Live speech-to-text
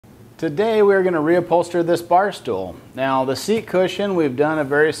Today we're going to reupholster this bar stool. Now the seat cushion, we've done a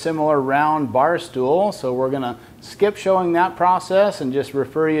very similar round bar stool, so we're going to skip showing that process and just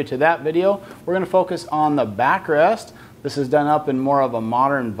refer you to that video. We're going to focus on the backrest. This is done up in more of a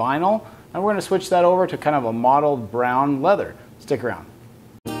modern vinyl, and we're going to switch that over to kind of a mottled brown leather. Stick around.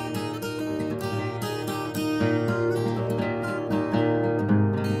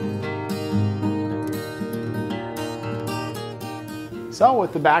 So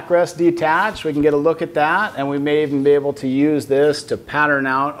with the backrest detached, we can get a look at that, and we may even be able to use this to pattern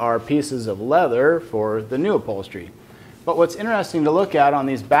out our pieces of leather for the new upholstery. But what's interesting to look at on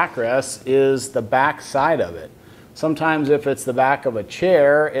these backrests is the back side of it. Sometimes if it's the back of a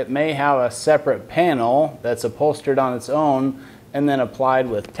chair, it may have a separate panel that's upholstered on its own and then applied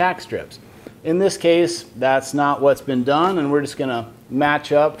with tack strips. In this case, that's not what's been done, and we're just going to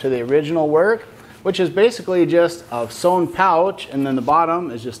match up to the original work, which is basically just a sewn pouch, and then the bottom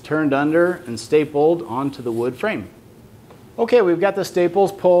is just turned under and stapled onto the wood frame. Okay, we've got the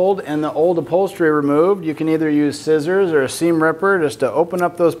staples pulled and the old upholstery removed. You can either use scissors or a seam ripper just to open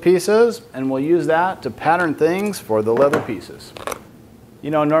up those pieces, and we'll use that to pattern things for the leather pieces.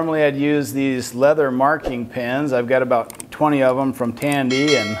 You know, normally I'd use these leather marking pens. I've got about 20 of them from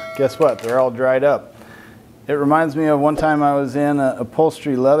Tandy, and guess what? They're all dried up. It reminds me of one time I was in an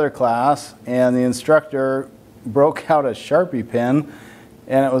upholstery leather class, and the instructor broke out a Sharpie pen,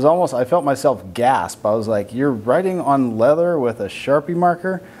 and it was almost, I felt myself gasp. I was like, "You're writing on leather with a Sharpie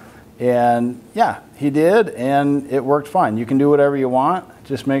marker?" And yeah, he did, and it worked fine. You can do whatever you want.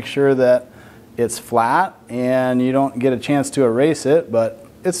 Just make sure that it's flat and you don't get a chance to erase it, but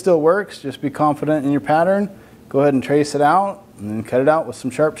it still works. Just be confident in your pattern. Go ahead and trace it out and then cut it out with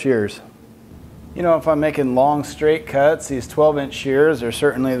some sharp shears. You know, if I'm making long straight cuts, these 12-inch shears are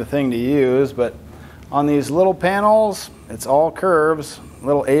certainly the thing to use, but on these little panels, it's all curves.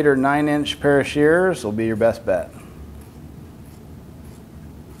 Little 8 or 9-inch pair of shears will be your best bet.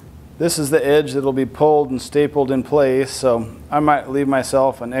 This is the edge that will be pulled and stapled in place, so I might leave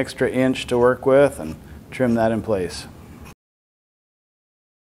myself an extra inch to work with and trim that in place.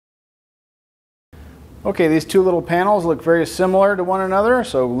 Okay, these two little panels look very similar to one another,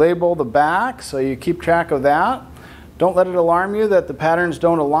 so label the back so you keep track of that. Don't let it alarm you that the patterns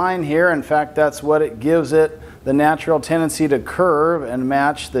don't align here. In fact, that's what it gives it the natural tendency to curve and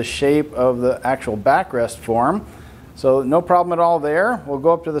match the shape of the actual backrest form. So no problem at all there. We'll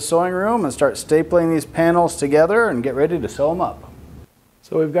go up to the sewing room and start stapling these panels together and get ready to sew them up.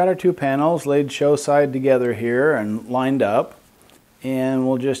 So we've got our two panels laid show side together here and lined up, and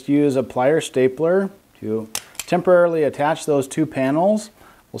we'll just use a plier stapler to temporarily attach those two panels.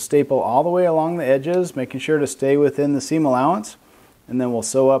 We'll staple all the way along the edges, making sure to stay within the seam allowance, and then we'll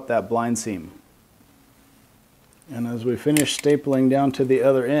sew up that blind seam. And as we finish stapling down to the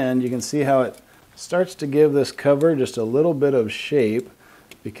other end, you can see how it starts to give this cover just a little bit of shape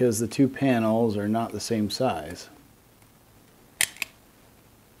because the two panels are not the same size.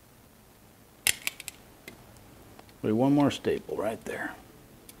 One more staple right there.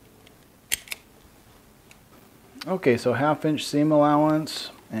 Okay, so 1/2-inch seam allowance,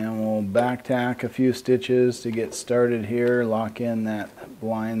 and we'll back tack a few stitches to get started here, lock in that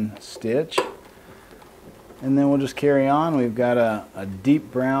blind stitch. And then we'll just carry on. We've got a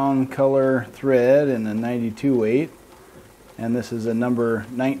deep brown color thread and a 92 weight, and this is a number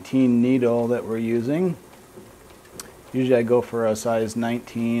 19 needle that we're using. Usually I go for a size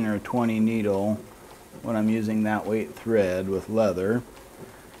 19 or 20 needle when I'm using that weight thread with leather.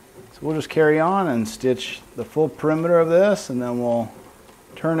 We'll just carry on and stitch the full perimeter of this, and then we'll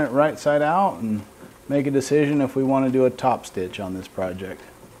turn it right side out and make a decision if we want to do a top stitch on this project.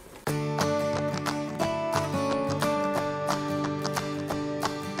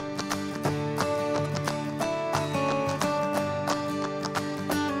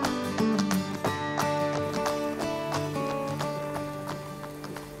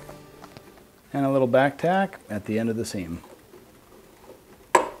 And a little back tack at the end of the seam.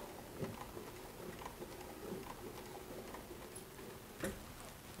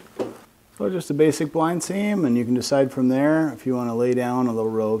 So just a basic blind seam, and you can decide from there if you want to lay down a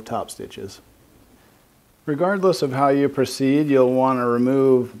little row of top stitches. Regardless of how you proceed, you'll want to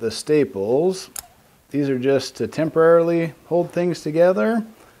remove the staples. These are just to temporarily hold things together,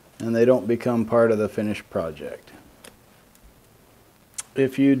 and they don't become part of the finished project.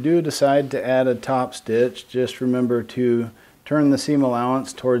 If you do decide to add a top stitch, just remember to turn the seam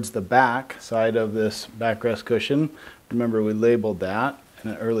allowance towards the back side of this backrest cushion. Remember, we labeled that in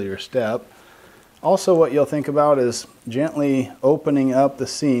an earlier step. Also, what you'll think about is gently opening up the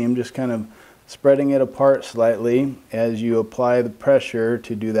seam, just kind of spreading it apart slightly as you apply the pressure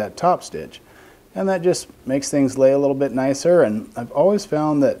to do that top stitch. And that just makes things lay a little bit nicer, and I've always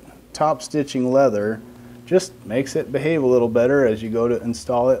found that top stitching leather just makes it behave a little better as you go to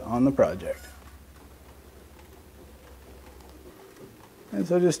install it on the project. And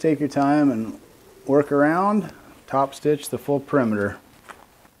so just take your time and work around, top stitch the full perimeter.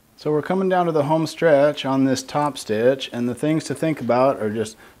 So we're coming down to the home stretch on this top stitch, and the things to think about are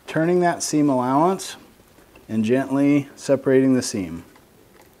just turning that seam allowance and gently separating the seam.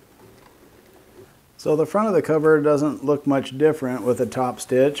 So the front of the cover doesn't look much different with a top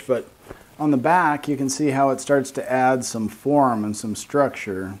stitch, but on the back you can see how it starts to add some form and some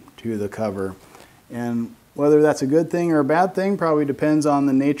structure to the cover. And whether that's a good thing or a bad thing probably depends on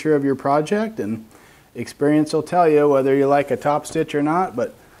the nature of your project, and experience will tell you whether you like a top stitch or not,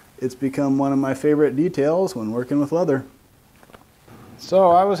 but it's become one of my favorite details when working with leather.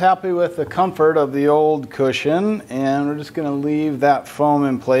 So I was happy with the comfort of the old cushion, and we're just going to leave that foam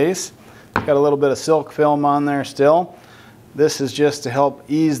in place. Got a little bit of silk film on there still. This is just to help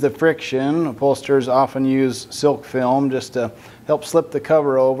ease the friction. Upholsterers often use silk film just to help slip the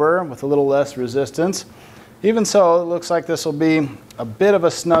cover over with a little less resistance. Even so, it looks like this will be a bit of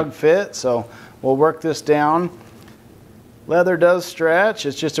a snug fit, so we'll work this down. Leather does stretch.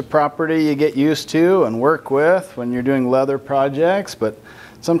 It's just a property you get used to and work with when you're doing leather projects, but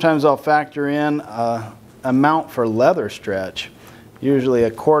sometimes I'll factor in an amount for leather stretch, usually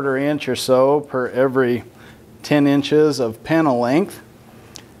 1/4 inch or so per every 10 inches of panel length.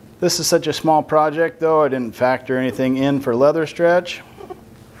 This is such a small project though, I didn't factor anything in for leather stretch.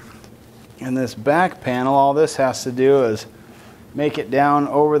 And this back panel, all this has to do is make it down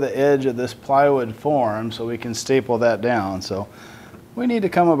over the edge of this plywood form so we can staple that down. So we need to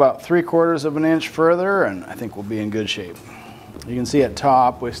come about 3/4 of an inch further, and I think we'll be in good shape. You can see at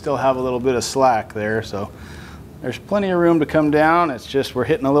top we still have a little bit of slack there, so there's plenty of room to come down. It's just we're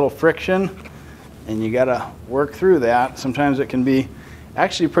hitting a little friction, and you gotta work through that. Sometimes it can be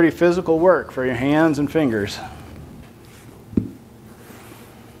actually pretty physical work for your hands and fingers.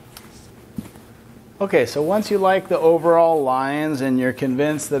 Okay, so once you like the overall lines and you're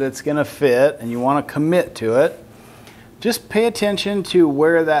convinced that it's going to fit and you want to commit to it, just pay attention to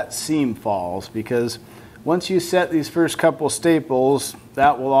where that seam falls, because once you set these first couple staples,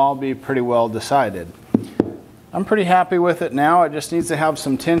 that will all be pretty well decided. I'm pretty happy with it now. It just needs to have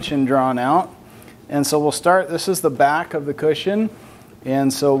some tension drawn out. And so we'll start, this is the back of the cushion,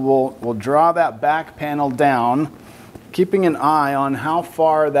 and so we'll draw that back panel down, keeping an eye on how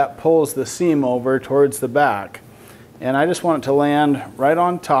far that pulls the seam over towards the back. And I just want it to land right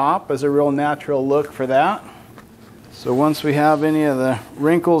on top as a real natural look for that. So once we have any of the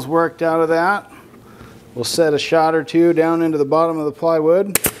wrinkles worked out of that, we'll set a shot or two down into the bottom of the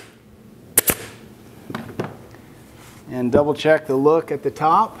plywood and double check the look at the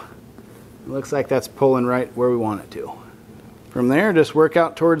top. It looks like that's pulling right where we want it to. From there, just work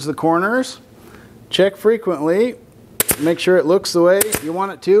out towards the corners. Check frequently. Make sure it looks the way you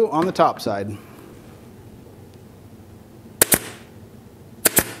want it to on the top side.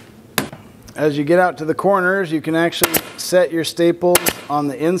 As you get out to the corners, you can actually set your staples on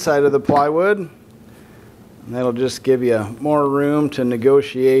the inside of the plywood, and that'll just give you more room to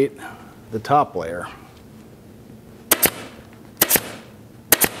negotiate the top layer.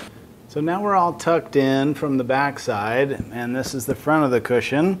 So now we're all tucked in from the back side, and this is the front of the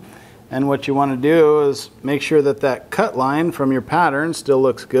cushion. And what you want to do is make sure that that cut line from your pattern still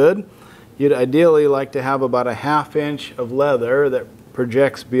looks good. You'd ideally like to have about a 1/2 inch of leather that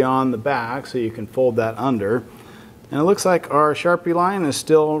projects beyond the back so you can fold that under. And it looks like our Sharpie line is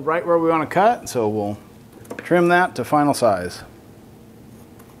still right where we want to cut, so we'll trim that to final size.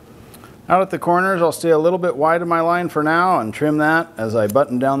 Out at the corners, I'll stay a little bit wide of my line for now and trim that as I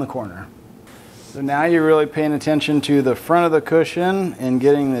button down the corner. So now you're really paying attention to the front of the cushion and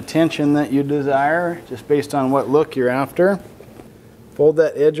getting the tension that you desire just based on what look you're after. Fold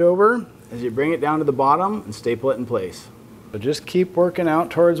that edge over as you bring it down to the bottom and staple it in place. So just keep working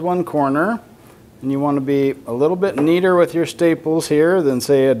out towards one corner, and you want to be a little bit neater with your staples here than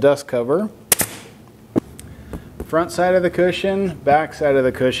say a dust cover. Front side of the cushion, back side of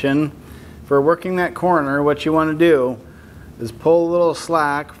the cushion. For working that corner, what you want to do is pull a little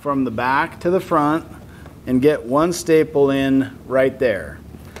slack from the back to the front and get one staple in right there.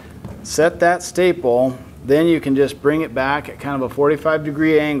 Set that staple, then you can just bring it back at kind of a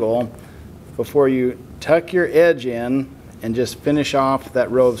 45-degree angle before you tuck your edge in and just finish off that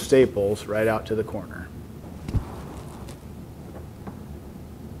row of staples right out to the corner.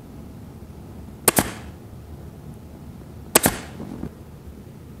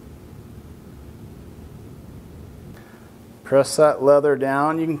 press that leather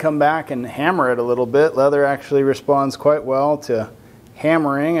down. You can come back and hammer it a little bit. Leather actually responds quite well to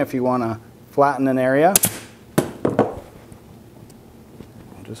hammering if you want to flatten an area.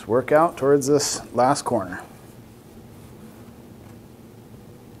 Just work out towards this last corner.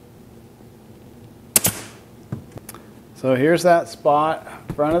 So here's that spot,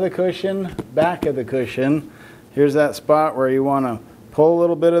 front of the cushion, back of the cushion. Here's that spot where you want to pull a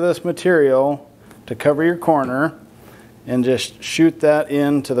little bit of this material to cover your corner and just shoot that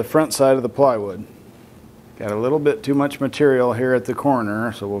into the front side of the plywood. Got a little bit too much material here at the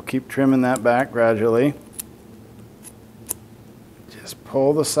corner, so we'll keep trimming that back gradually. Just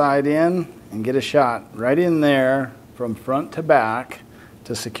pull the side in and get a shot right in there from front to back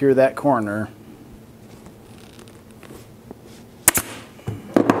to secure that corner.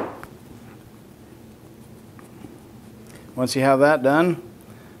 Once you have that done,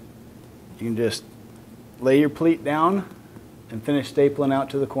 you can just lay your pleat down and finish stapling out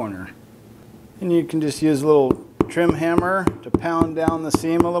to the corner. And you can just use a little trim hammer to pound down the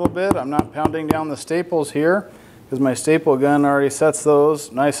seam a little bit. I'm not pounding down the staples here because my staple gun already sets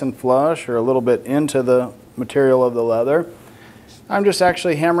those nice and flush or a little bit into the material of the leather. I'm just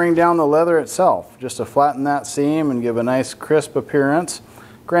actually hammering down the leather itself just to flatten that seam and give a nice crisp appearance.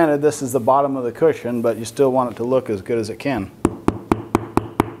 Granted, this is the bottom of the cushion, but you still want it to look as good as it can.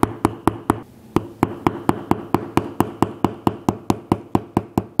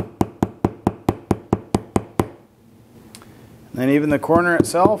 And then even the corner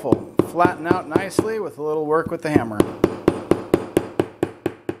itself will flatten out nicely with a little work with the hammer.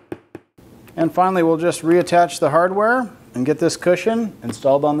 And finally, we'll just reattach the hardware and get this cushion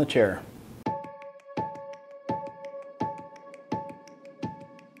installed on the chair.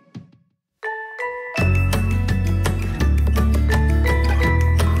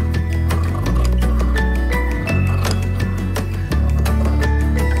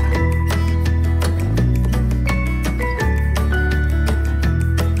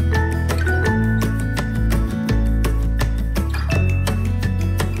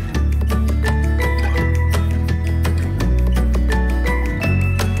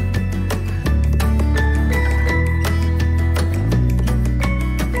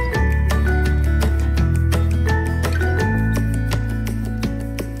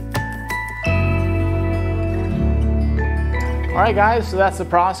 Alright guys, so that's the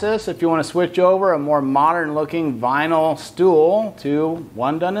process if you want to switch over a more modern looking vinyl stool to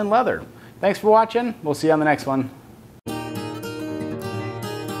one done in leather. Thanks for watching. We'll see you on the next one.